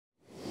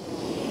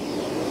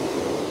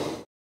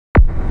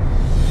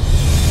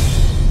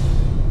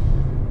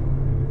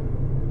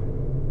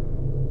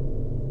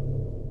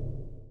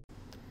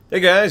Hey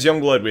guys,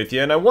 Youngblood with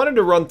you, and I wanted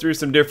to run through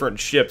some different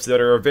ships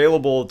that are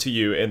available to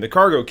you in the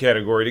cargo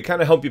category to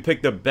kind of help you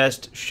pick the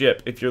best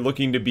ship if you're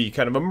looking to be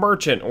kind of a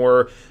merchant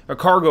or a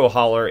cargo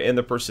hauler in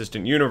the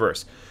persistent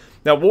universe.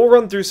 Now, we'll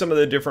run through some of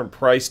the different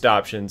priced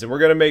options, and we're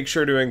going to make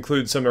sure to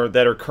include some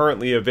that are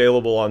currently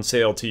available on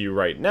sale to you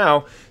right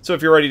now, so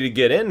if you're ready to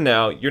get in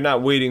now, you're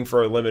not waiting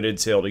for a limited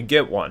sale to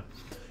get one.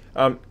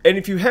 And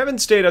if you haven't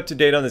stayed up to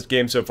date on this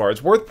game so far,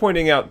 it's worth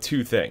pointing out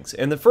two things.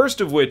 And the first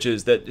of which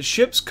is that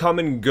ships come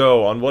and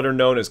go on what are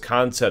known as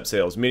concept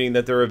sales, meaning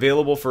that they're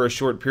available for a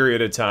short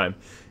period of time,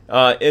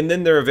 and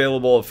then they're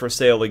available for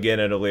sale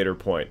again at a later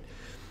point.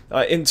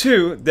 And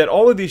two, that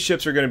all of these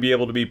ships are going to be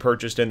able to be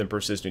purchased in the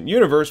persistent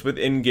universe with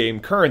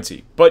in-game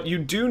currency. But you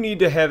do need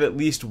to have at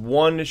least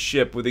one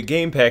ship with a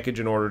game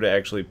package in order to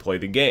actually play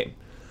the game.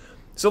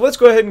 So let's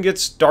go ahead and get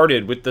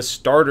started with the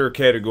starter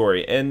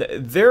category, and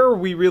there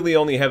we really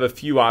only have a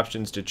few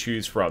options to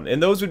choose from,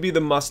 and those would be the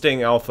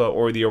Mustang Alpha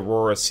or the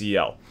Aurora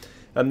CL.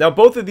 Now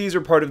both of these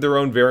are part of their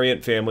own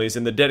variant families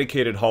and the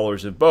dedicated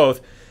haulers of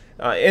both,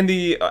 and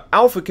the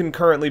Alpha can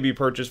currently be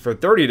purchased for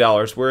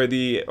 $30, where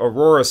the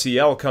Aurora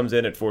CL comes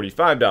in at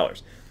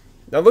 $45.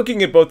 Now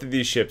looking at both of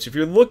these ships, if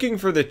you're looking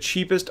for the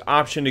cheapest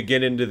option to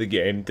get into the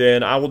game,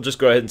 then I will just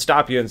go ahead and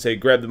stop you and say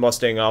grab the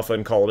Mustang Alpha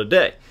and call it a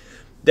day.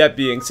 That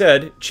being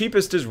said,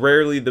 cheapest is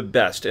rarely the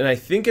best, and I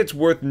think it's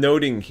worth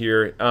noting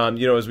here,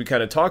 as we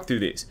kind of talk through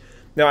these.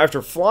 Now,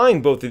 after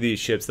flying both of these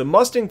ships, the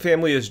Mustang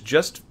family is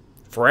just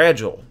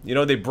fragile.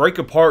 They break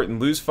apart and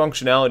lose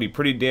functionality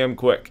pretty damn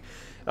quick.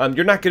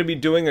 You're not going to be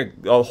doing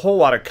a whole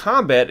lot of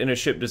combat in a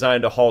ship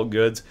designed to haul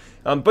goods,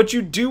 but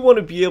you do want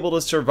to be able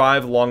to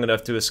survive long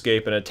enough to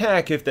escape an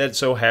attack if that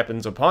so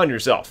happens upon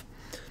yourself.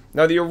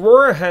 Now, the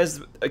Aurora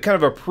has kind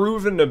of a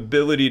proven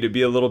ability to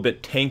be a little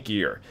bit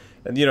tankier.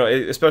 And,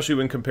 especially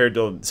when compared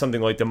to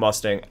something like the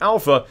Mustang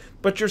Alpha,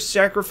 but you're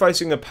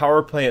sacrificing a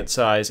power plant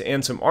size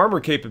and some armor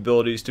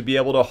capabilities to be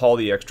able to haul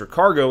the extra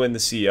cargo in the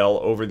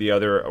CL over the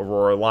other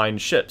Aurora line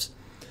ships.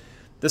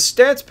 The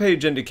stats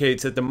page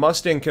indicates that the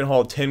Mustang can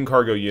haul 10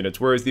 cargo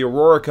units, whereas the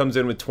Aurora comes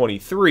in with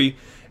 23,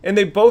 and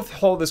they both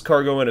haul this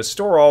cargo in a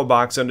store-all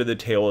box under the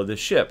tail of the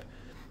ship.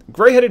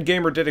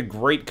 GreyHeadedGamer did a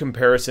great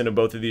comparison of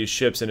both of these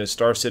ships in his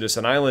Star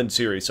Citizen Island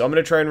series, so I'm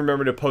going to try and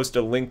remember to post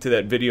a link to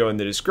that video in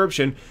the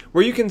description,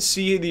 where you can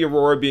see the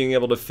Aurora being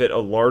able to fit a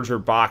larger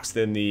box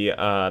than the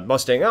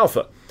Mustang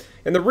Alpha.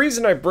 And the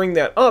reason I bring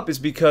that up is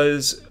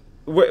because,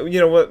 where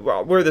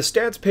the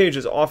stats page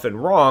is often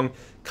wrong,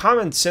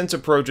 common sense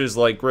approaches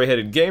like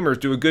GreyHeaded Gamers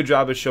do a good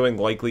job of showing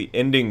likely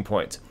ending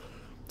points.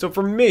 So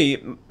for me,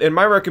 and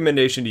my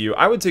recommendation to you,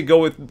 I would say go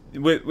with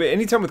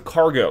anytime with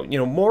cargo.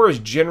 More is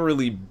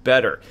generally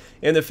better.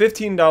 And the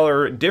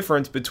 $15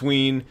 difference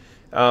between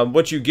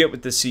what you get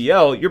with the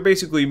CL, you're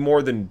basically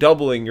more than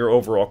doubling your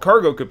overall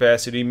cargo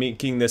capacity,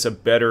 making this a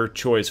better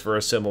choice for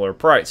a similar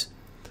price.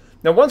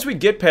 Now, once we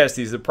get past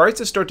these, the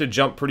prices start to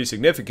jump pretty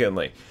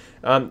significantly.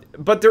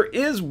 But there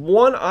is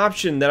one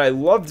option that I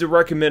love to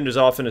recommend as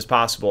often as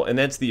possible, and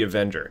that's the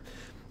Avenger.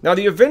 Now,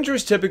 the Avenger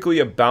is typically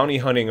a bounty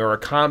hunting or a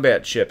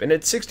combat ship, and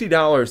at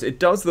 $60, it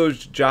does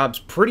those jobs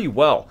pretty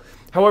well.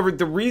 However,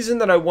 the reason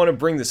that I want to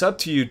bring this up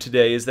to you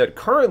today is that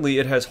currently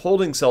it has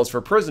holding cells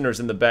for prisoners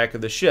in the back of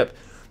the ship,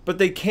 but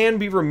they can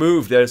be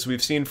removed, as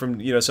we've seen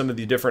from some of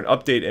the different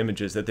update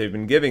images that they've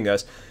been giving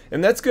us,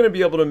 and that's going to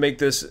be able to make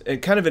this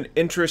kind of an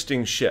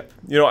interesting ship.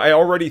 I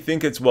already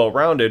think it's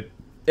well-rounded,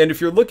 and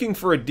if you're looking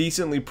for a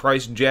decently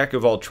priced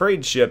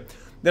jack-of-all-trades ship,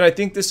 then I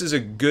think this is a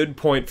good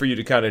point for you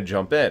to kind of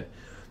jump in.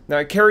 Now,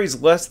 it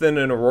carries less than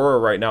an Aurora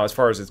right now as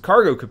far as its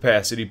cargo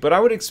capacity, but I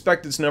would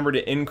expect its number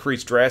to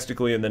increase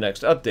drastically in the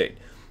next update.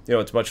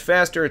 It's much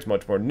faster, it's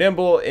much more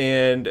nimble,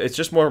 and it's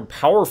just more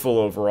powerful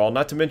overall,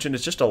 not to mention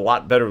it's just a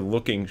lot better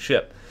looking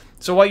ship.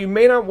 So while you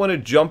may not want to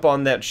jump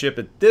on that ship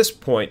at this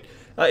point,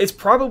 it's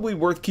probably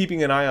worth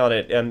keeping an eye on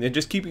it and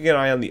just keeping an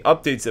eye on the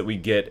updates that we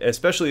get,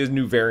 especially as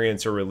new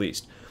variants are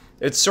released.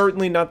 It's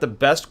certainly not the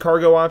best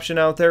cargo option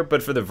out there,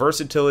 but for the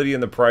versatility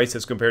and the price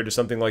as compared to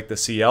something like the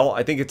CL,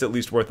 I think it's at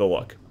least worth a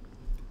look.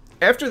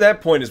 After that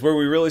point is where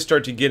we really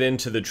start to get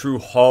into the true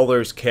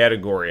haulers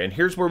category, and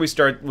here's where we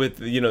start with,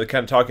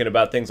 kind of talking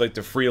about things like the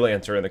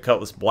Freelancer and the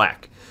Cutlass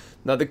Black.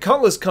 Now, the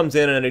Cutlass comes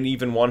in at an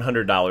even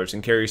 $100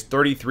 and carries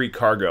 33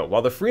 cargo,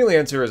 while the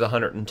Freelancer is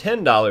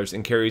 $110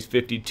 and carries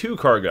 52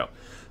 cargo.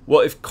 Well,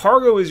 if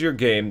cargo is your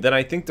game, then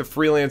I think the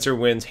Freelancer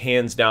wins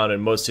hands down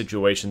in most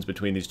situations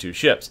between these two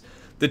ships.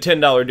 The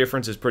 $10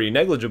 difference is pretty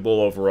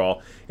negligible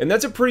overall, and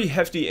that's a pretty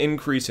hefty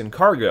increase in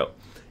cargo.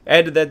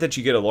 Add to that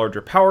you get a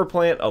larger power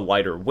plant, a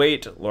lighter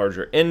weight,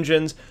 larger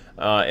engines,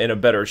 and a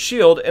better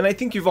shield, and I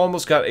think you've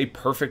almost got a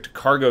perfect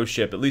cargo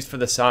ship, at least for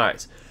the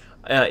size.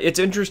 It's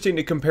interesting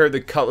to compare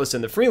the Cutlass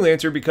and the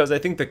Freelancer because I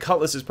think the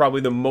Cutlass is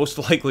probably the most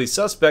likely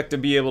suspect to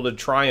be able to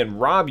try and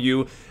rob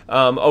you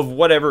of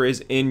whatever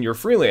is in your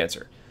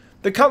Freelancer.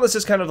 The Cutlass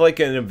is kind of like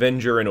an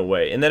Avenger in a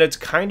way, in that it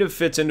kind of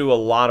fits into a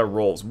lot of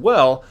roles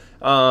well,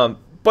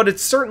 but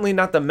it's certainly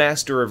not the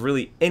master of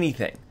really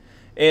anything.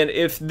 And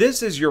if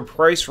this is your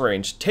price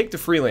range, take the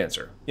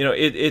Freelancer. You know,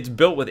 it's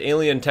built with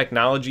alien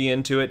technology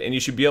into it, and you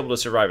should be able to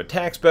survive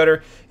attacks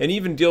better and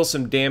even deal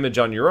some damage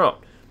on your own.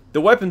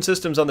 The weapon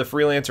systems on the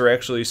Freelancer are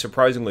actually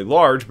surprisingly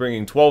large,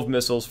 bringing 12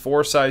 missiles,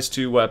 4 size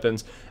 2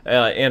 weapons,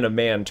 and a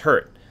manned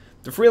turret.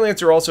 The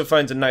Freelancer also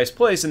finds a nice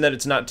place in that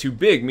it's not too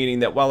big, meaning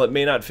that while it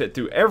may not fit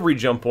through every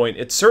jump point,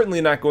 it's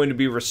certainly not going to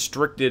be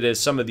restricted as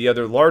some of the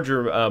other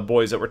larger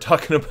boys that we're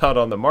talking about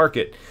on the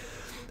market.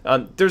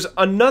 There's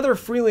another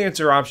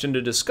Freelancer option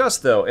to discuss,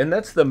 though, and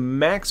that's the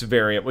Max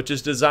variant, which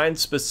is designed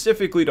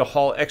specifically to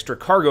haul extra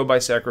cargo by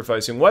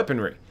sacrificing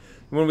weaponry.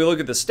 When we look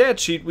at the stat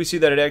sheet, we see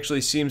that it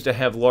actually seems to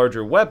have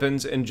larger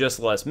weapons and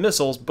just less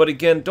missiles, but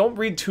again, don't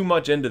read too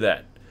much into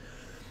that.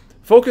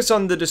 Focus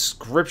on the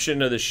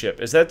description of the ship,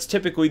 as that's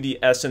typically the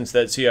essence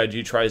that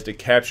CIG tries to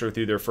capture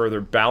through their further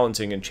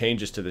balancing and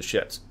changes to the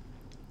ships.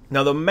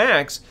 Now, the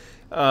Max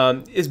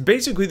is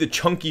basically the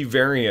chunky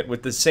variant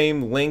with the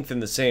same length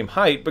and the same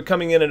height, but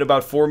coming in at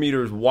about 4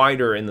 meters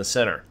wider in the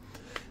center.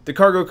 The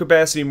cargo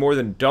capacity more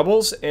than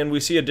doubles, and we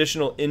see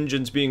additional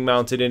engines being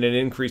mounted in an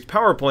increased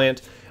power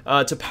plant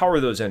to power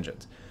those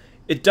engines.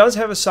 It does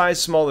have a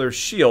size smaller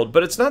shield,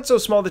 but it's not so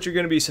small that you're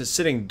going to be a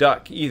sitting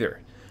duck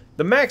either.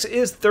 The Max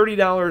is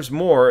 $30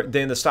 more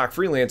than the stock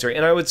Freelancer,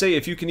 and I would say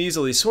if you can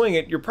easily swing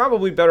it, you're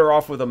probably better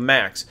off with a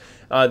Max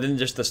than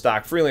just the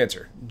stock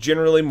Freelancer.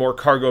 Generally, more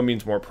cargo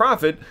means more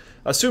profit,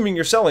 assuming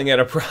you're selling at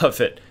a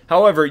profit.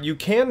 However, you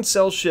can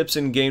sell ships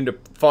in-game to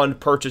fund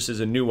purchases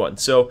of new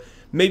ones, so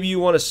maybe you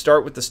want to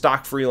start with the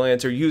stock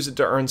Freelancer, use it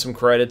to earn some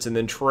credits, and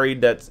then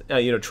trade that,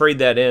 trade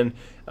that in,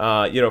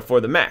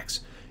 for the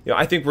Max.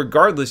 I think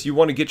regardless, you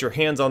want to get your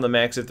hands on the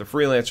Max if the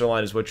Freelancer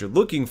line is what you're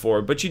looking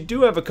for, but you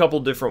do have a couple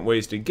different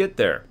ways to get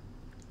there.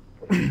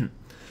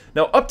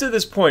 Now, up to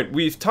this point,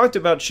 we've talked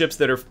about ships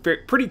that are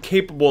pretty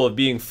capable of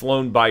being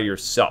flown by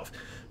yourself.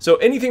 So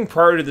anything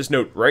prior to this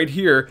note right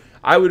here,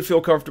 I would feel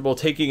comfortable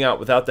taking out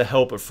without the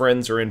help of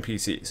friends or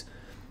NPCs.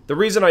 The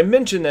reason I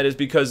mention that is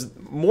because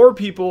more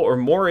people or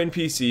more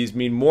NPCs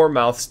mean more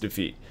mouths to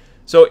feed.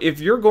 So if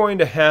you're going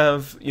to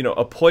have,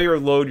 a player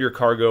load your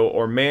cargo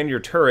or man your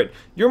turret,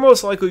 you're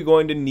most likely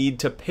going to need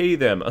to pay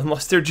them,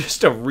 unless they're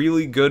just a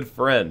really good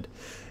friend.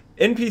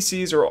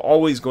 NPCs are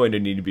always going to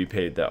need to be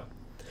paid, though.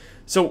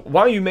 So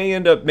while you may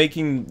end up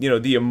making,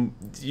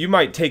 you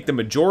might take the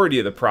majority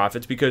of the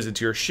profits because it's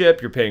your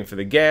ship, you're paying for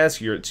the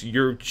gas, it's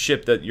your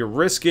ship that you're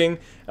risking,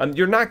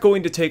 you're not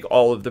going to take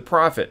all of the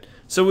profit.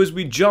 So as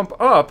we jump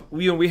up,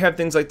 we have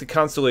things like the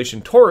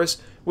Constellation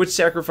Taurus, which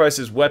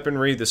sacrifices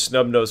weaponry, the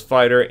snub-nosed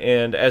fighter,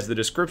 and as the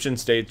description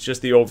states,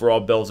 just the overall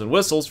bells and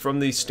whistles from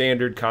the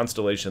standard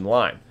Constellation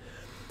line.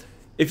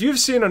 If you've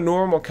seen a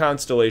normal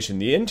Constellation,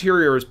 the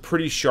interior is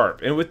pretty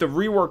sharp, and with the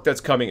rework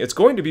that's coming, it's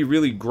going to be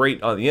really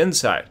great on the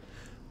inside.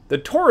 The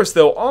Taurus,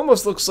 though,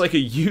 almost looks like a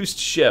used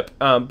ship,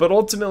 but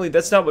ultimately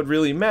that's not what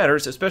really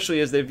matters, especially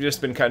as they've just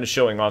been kind of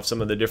showing off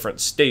some of the different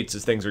states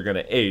as things are going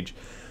to age.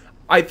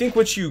 I think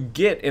what you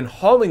get in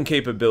hauling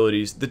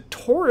capabilities, the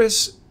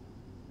Taurus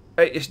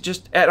is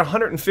just at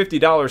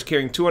 $150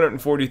 carrying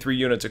 243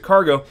 units of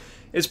cargo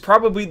is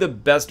probably the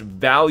best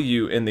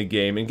value in the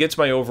game and gets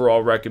my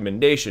overall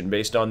recommendation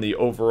based on the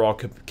overall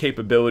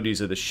capabilities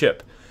of the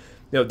ship.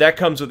 That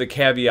comes with a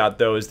caveat,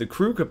 though, is the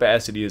crew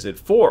capacity is at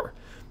 4.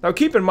 Now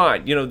keep in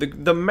mind,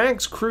 the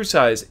max crew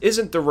size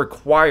isn't the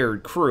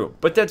required crew,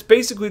 but that's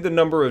basically the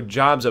number of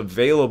jobs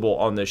available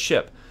on this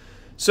ship.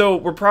 So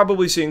we're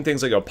probably seeing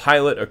things like a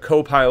pilot, a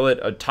co-pilot,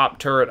 a top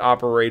turret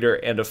operator,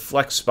 and a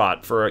flex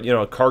spot for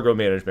a cargo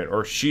management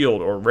or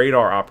shield or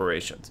radar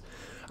operations.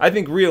 I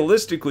think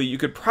realistically you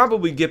could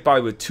probably get by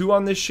with 2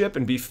 on this ship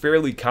and be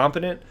fairly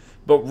competent,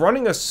 but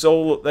running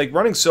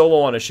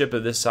solo on a ship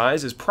of this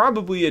size is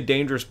probably a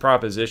dangerous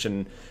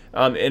proposition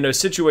in a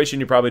situation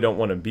you probably don't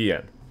want to be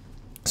in.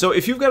 So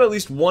if you've got at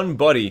least one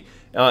buddy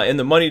and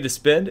the money to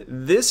spend,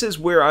 this is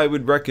where I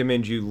would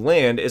recommend you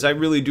land, as I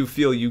really do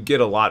feel you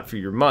get a lot for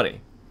your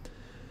money.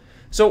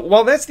 So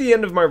while that's the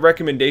end of my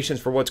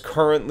recommendations for what's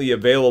currently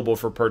available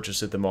for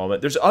purchase at the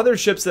moment, there's other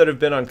ships that have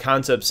been on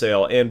concept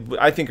sale and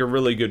I think are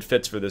really good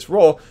fits for this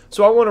role,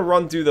 so I want to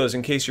run through those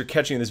in case you're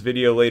catching this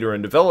video later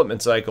in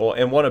development cycle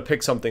and want to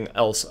pick something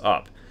else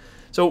up.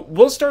 So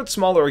we'll start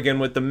smaller again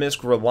with the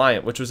Misk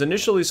Reliant, which was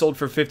initially sold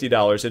for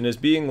 $50 and is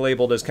being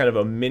labeled as kind of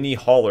a mini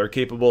hauler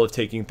capable of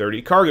taking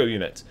 30 cargo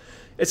units.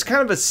 It's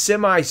kind of a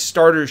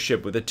semi-starter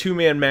ship with a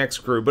 2-man max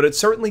crew, but it's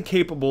certainly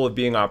capable of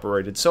being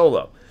operated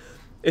solo.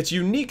 It's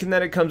unique in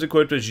that it comes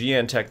equipped with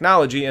GN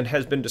technology and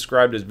has been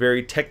described as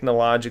very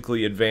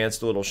technologically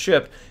advanced little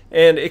ship,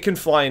 and it can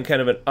fly in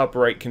kind of an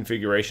upright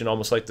configuration,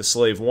 almost like the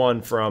Slave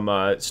 1 from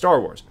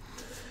Star Wars.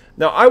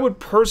 Now, I would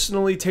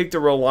personally take the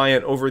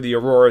Reliant over the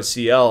Aurora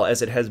CL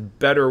as it has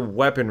better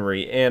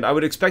weaponry, and I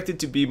would expect it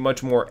to be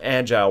much more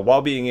agile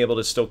while being able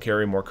to still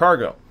carry more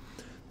cargo.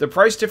 The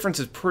price difference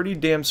is pretty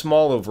damn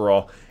small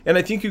overall, and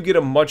I think you get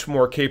a much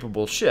more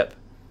capable ship.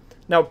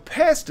 Now,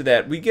 past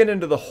that, we get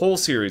into the whole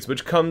series,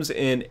 which comes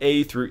in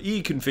A through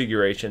E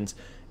configurations,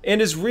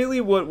 and is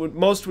really what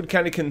most would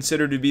kind of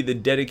consider to be the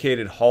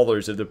dedicated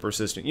haulers of the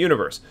persistent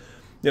universe.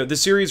 The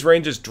series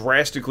ranges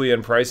drastically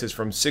in prices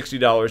from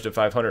 $60 to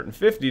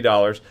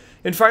 $550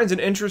 and finds an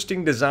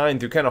interesting design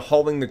through kind of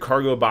hauling the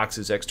cargo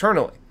boxes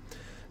externally.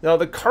 Now,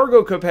 the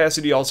cargo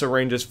capacity also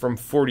ranges from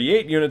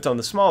 48 units on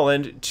the small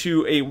end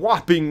to a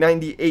whopping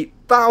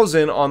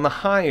 98,000 on the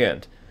high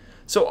end.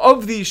 So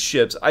of these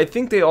ships, I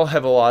think they all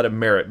have a lot of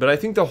merit, but I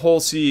think the Hull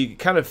C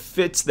kind of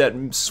fits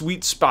that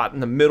sweet spot in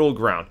the middle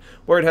ground,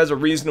 where it has a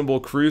reasonable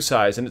crew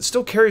size, and it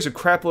still carries a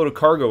crapload of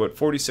cargo at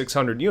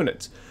 4,600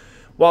 units.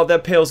 While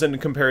that pales in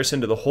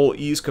comparison to the Hull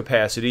E's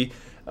capacity,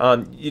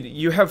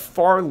 you have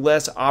far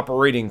less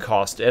operating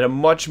cost at a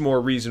much more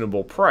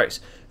reasonable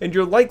price, and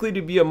you're likely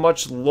to be a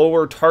much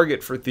lower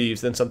target for thieves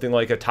than something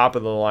like a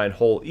top-of-the-line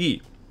Hull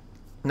E.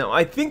 Now,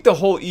 I think the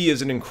Hull E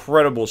is an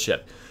incredible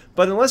ship,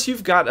 but unless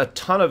you've got a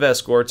ton of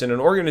escorts and an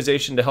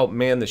organization to help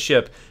man the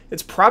ship,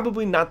 it's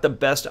probably not the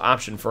best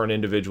option for an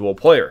individual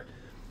player.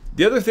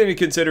 The other thing to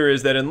consider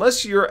is that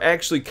unless you're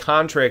actually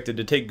contracted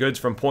to take goods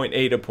from point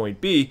A to point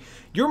B,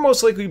 you're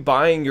most likely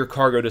buying your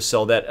cargo to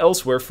sell that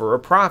elsewhere for a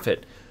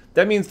profit.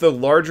 That means the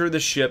larger the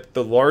ship,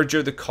 the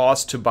larger the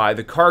cost to buy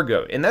the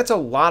cargo, and that's a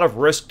lot of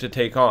risk to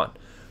take on.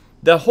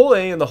 The Hull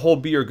A and the Hull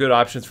B are good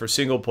options for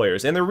single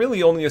players, and they're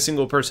really only a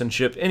single person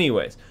ship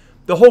anyways.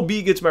 The Hull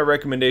B gets my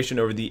recommendation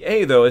over the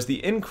A, though, as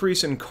the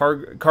increase in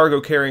cargo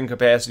carrying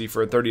capacity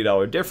for a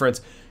 $30 difference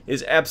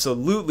is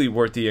absolutely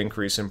worth the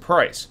increase in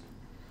price.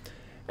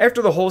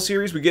 After the Hull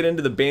series, we get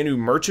into the Banu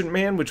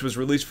Merchantman, which was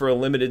released for a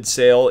limited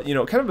sale,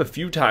 kind of a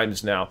few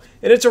times now,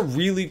 and it's a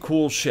really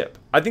cool ship.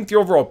 I think the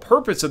overall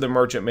purpose of the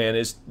Merchantman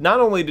is not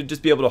only to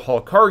just be able to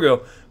haul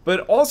cargo,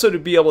 but also to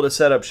be able to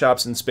set up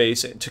shops in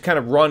space to kind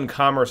of run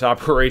commerce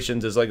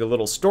operations as like a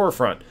little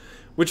storefront,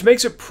 which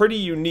makes it pretty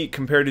unique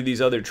compared to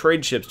these other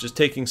trade ships just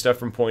taking stuff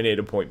from point A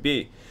to point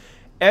B.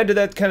 Add to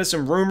that kind of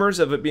some rumors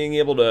of it being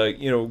able to,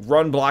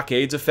 run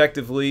blockades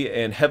effectively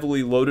and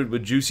heavily loaded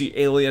with juicy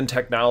alien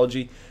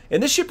technology,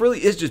 and this ship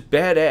really is just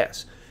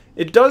badass.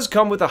 It does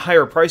come with a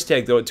higher price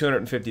tag, though, at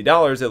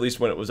 $250, at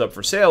least when it was up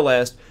for sale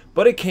last,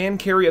 but it can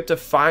carry up to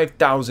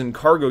 5,000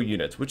 cargo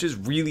units, which is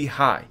really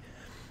high.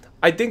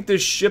 I think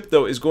this ship,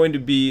 though, is going to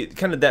be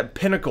kind of that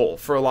pinnacle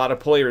for a lot of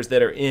players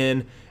that are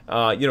in,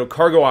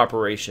 cargo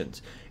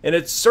operations. And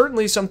it's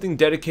certainly something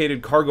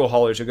dedicated cargo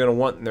haulers are going to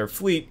want in their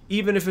fleet,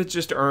 even if it's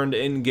just earned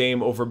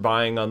in-game over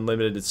buying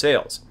unlimited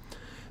sales.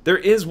 There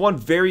is one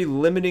very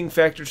limiting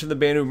factor to the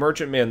Banu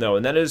Merchantman, though,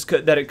 and that is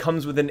that it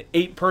comes with an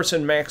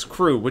 8-person max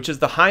crew, which is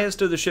the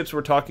highest of the ships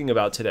we're talking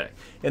about today.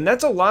 And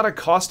that's a lot of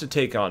cost to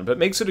take on, but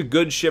makes it a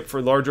good ship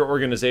for larger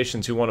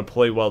organizations who want to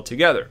play well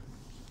together.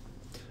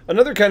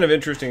 Another kind of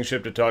interesting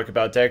ship to talk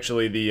about is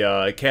actually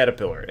the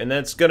Caterpillar, and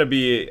that's going to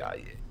be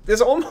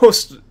this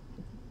almost,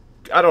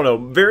 I don't know,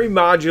 very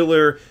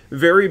modular,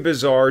 very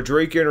bizarre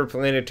Drake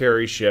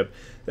interplanetary ship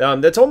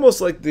that's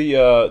almost like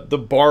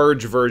the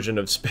barge version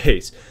of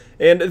space.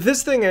 And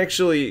this thing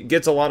actually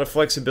gets a lot of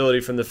flexibility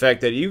from the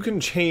fact that you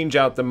can change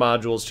out the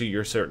modules to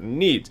your certain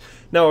needs.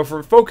 Now, if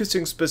we're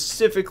focusing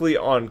specifically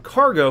on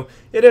cargo,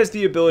 it has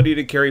the ability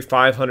to carry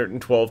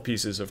 512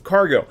 pieces of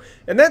cargo.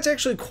 And that's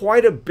actually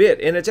quite a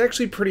bit, and it's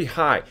actually pretty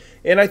high.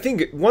 And I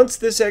think once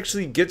this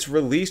actually gets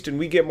released and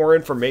we get more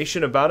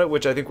information about it,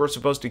 which I think we're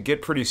supposed to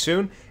get pretty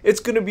soon,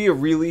 it's going to be a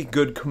really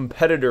good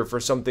competitor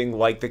for something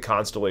like the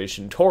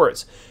Constellation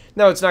Taurus.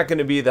 Now, it's not going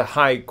to be the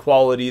high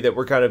quality that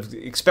we're kind of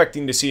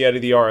expecting to see out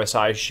of the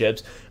RSI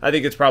ships. I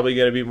think it's probably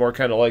going to be more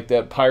kind of like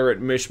that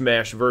pirate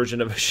mishmash version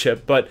of a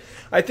ship. But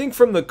I think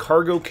from the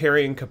cargo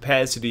carrying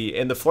capacity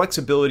and the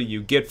flexibility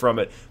you get from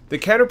it, the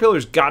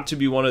Caterpillar's got to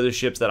be one of the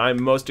ships that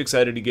I'm most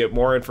excited to get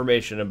more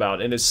information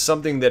about, and is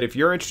something that if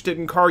you're interested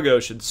in cargo,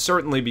 should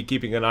certainly be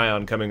keeping an eye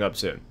on coming up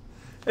soon.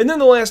 And then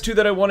the last two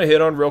that I want to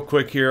hit on real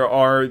quick here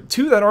are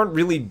two that aren't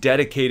really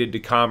dedicated to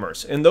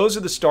commerce, and those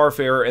are the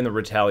Starfarer and the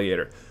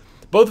Retaliator,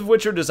 both of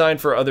which are designed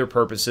for other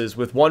purposes,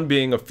 with one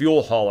being a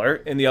fuel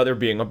hauler and the other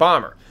being a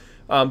bomber.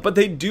 But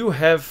they do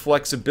have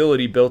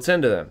flexibility built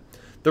into them.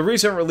 The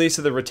recent release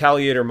of the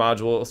Retaliator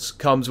modules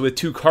comes with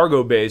 2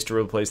 cargo bays to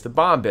replace the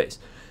bomb bays.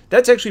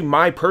 That's actually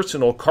my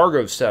personal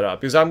cargo setup,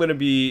 because I'm going to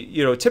be,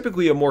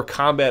 typically a more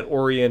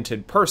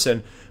combat-oriented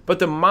person, but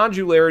the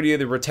modularity of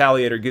the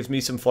Retaliator gives me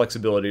some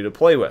flexibility to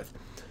play with.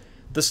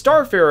 The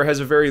Starfarer has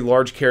a very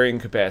large carrying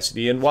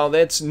capacity, and while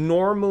that's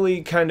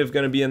normally kind of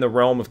going to be in the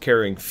realm of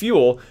carrying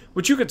fuel,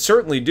 which you could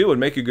certainly do and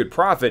make a good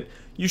profit,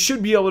 you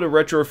should be able to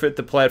retrofit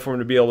the platform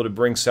to be able to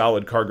bring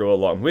solid cargo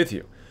along with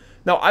you.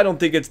 Now, I don't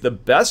think it's the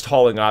best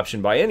hauling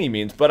option by any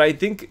means, but I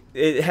think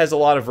it has a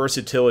lot of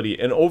versatility,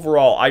 and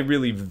overall, I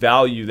really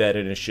value that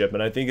in a ship,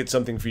 and I think it's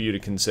something for you to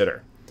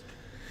consider.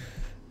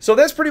 So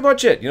that's pretty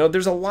much it.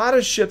 There's a lot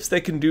of ships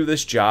that can do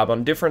this job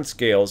on different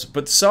scales,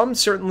 but some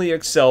certainly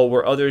excel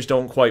where others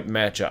don't quite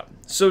match up.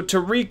 So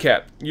to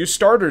recap, you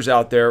starters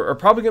out there are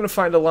probably going to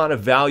find a lot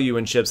of value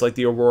in ships like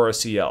the Aurora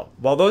CL,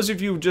 while those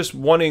of you just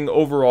wanting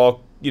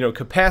overall,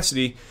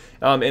 capacity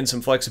and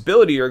some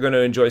flexibility are going to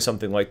enjoy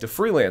something like the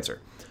Freelancer.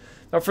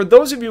 Now, for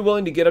those of you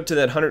willing to get up to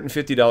that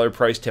 $150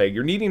 price tag,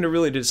 you're needing to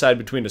really decide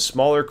between a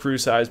smaller crew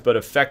size but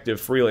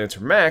effective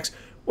Freelancer Max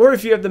or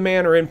if you have the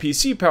man or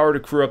NPC power to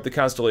crew up the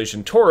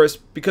constellation Taurus,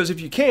 because if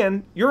you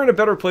can, you're in a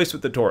better place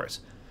with the Taurus.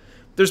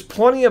 There's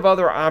plenty of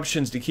other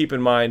options to keep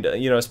in mind,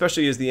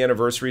 especially as the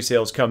anniversary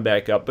sales come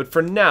back up, but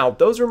for now,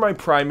 those are my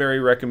primary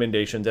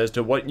recommendations as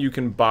to what you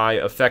can buy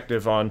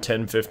effective on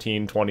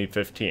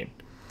 10/15/2015.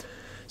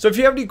 So if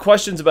you have any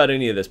questions about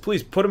any of this,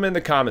 please put them in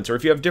the comments, or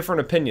if you have different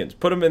opinions,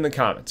 put them in the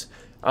comments.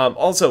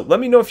 Also, let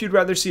me know if you'd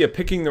rather see a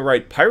picking the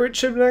right pirate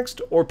ship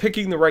next, or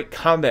picking the right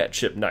combat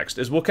ship next,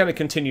 as we'll kind of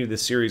continue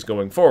this series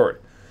going forward.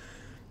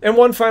 And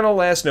one final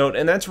last note,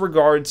 and that's in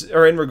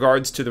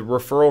regards to the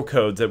referral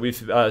codes that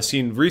we've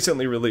seen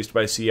recently released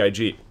by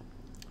CIG.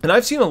 And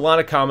I've seen a lot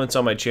of comments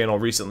on my channel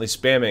recently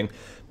spamming,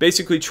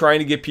 basically trying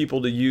to get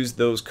people to use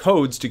those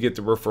codes to get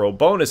the referral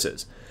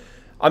bonuses.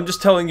 I'm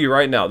just telling you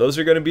right now, those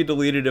are going to be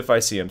deleted if I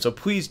see them, so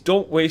please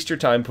don't waste your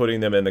time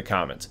putting them in the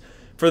comments.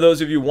 For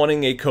those of you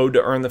wanting a code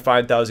to earn the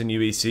 5,000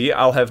 UEC,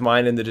 I'll have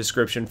mine in the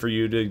description for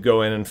you to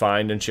go in and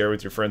find and share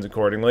with your friends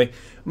accordingly.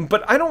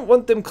 But I don't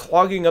want them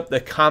clogging up the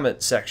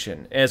comment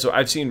section, as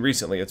I've seen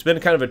recently. It's been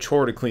kind of a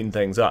chore to clean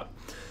things up.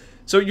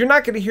 So you're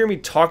not going to hear me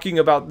talking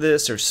about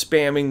this or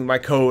spamming my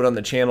code on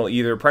the channel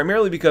either,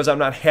 primarily because I'm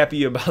not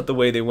happy about the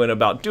way they went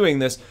about doing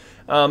this,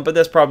 but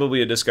that's probably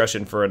a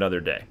discussion for another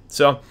day.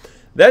 So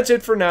that's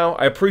it for now.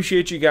 I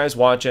appreciate you guys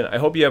watching. I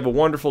hope you have a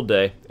wonderful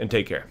day, and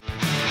take care.